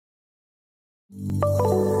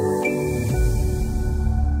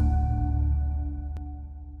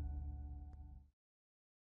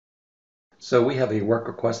So we have a work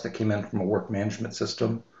request that came in from a work management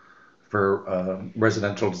system for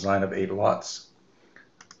residential design of 8 lots.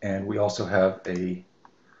 And we also have a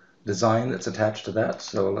design that's attached to that.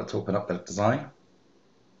 So let's open up that design.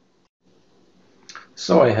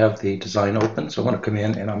 So I have the design open. So I'm going to come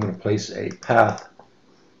in and I'm going to place a path,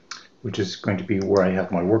 which is going to be where I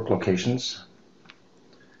have my work locations.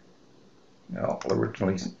 I'll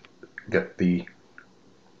originally get the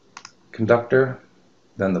conductor,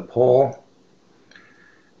 then the pole,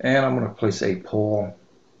 and I'm going to place a pole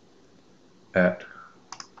at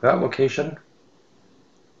that location,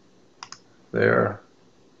 there,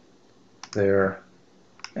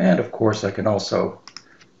 and of course I can also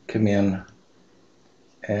come in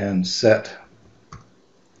and set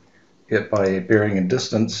it by a bearing and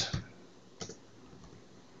distance,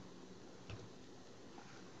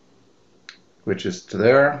 which is to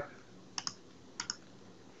there.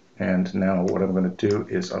 And now what I'm going to do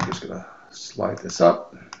is I'm just going to slide this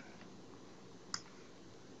up,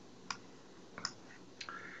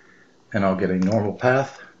 and I'll get a normal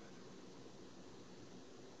path.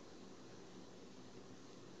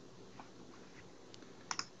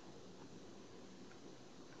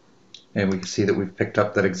 And we can see that we've picked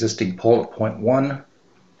up that existing pole at point 1.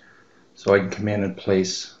 So I can come in and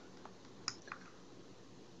place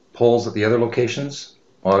poles at the other locations,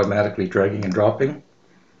 automatically dragging and dropping.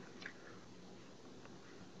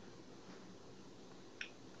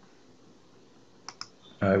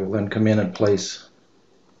 I will then come in and place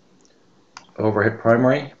overhead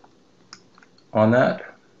primary on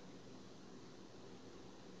that.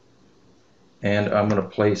 And I'm going to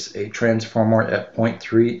place a transformer at point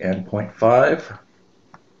 3 and point 5.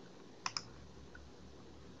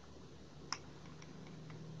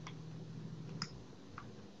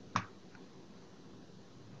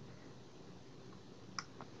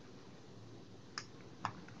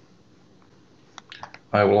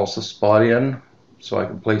 I will also spot in, so I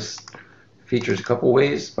can place features a couple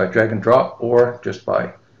ways, by drag and drop or just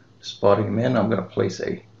by spotting them in. I'm going to place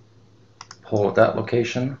a pole at that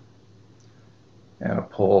location and a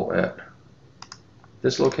pole at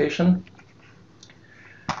this location,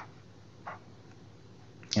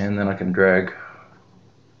 and then I can drag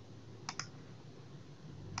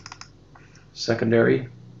secondary.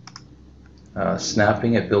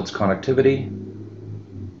 Snapping, it builds connectivity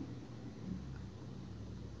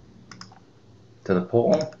to the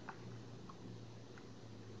pole.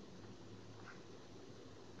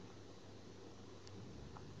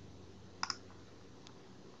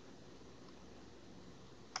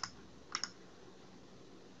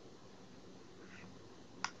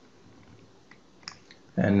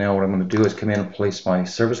 And now what I'm going to do is come in and place my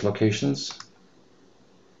service locations.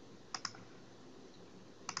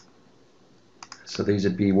 So these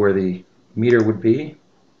would be where the meter would be.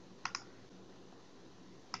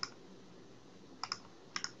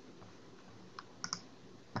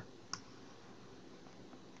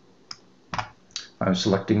 I'm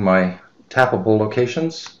selecting my tappable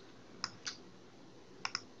locations.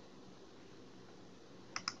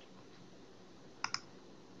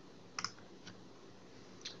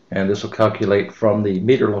 And this will calculate from the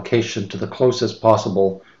meter location to the closest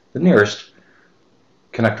possible, the nearest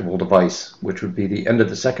connectable device, which would be the end of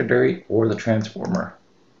the secondary or the transformer.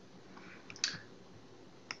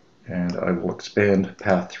 And I will expand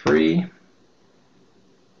path 3,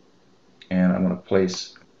 and I'm going to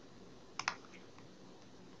place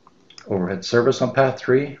overhead service on path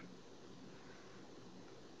 3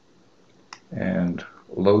 and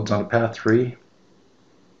loads on path 3.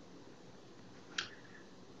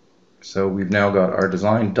 So we've now got our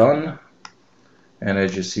design done, and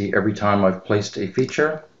as you see, every time I've placed a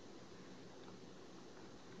feature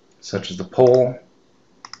such as the pole,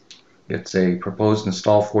 it's a proposed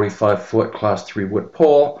install 45-foot class 3 wood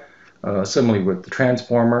pole, similarly with the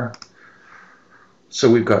transformer. So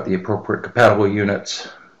we've got the appropriate compatible units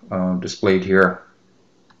displayed here,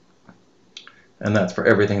 and that's for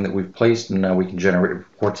everything that we've placed, and now we can generate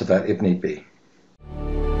reports of that if need be.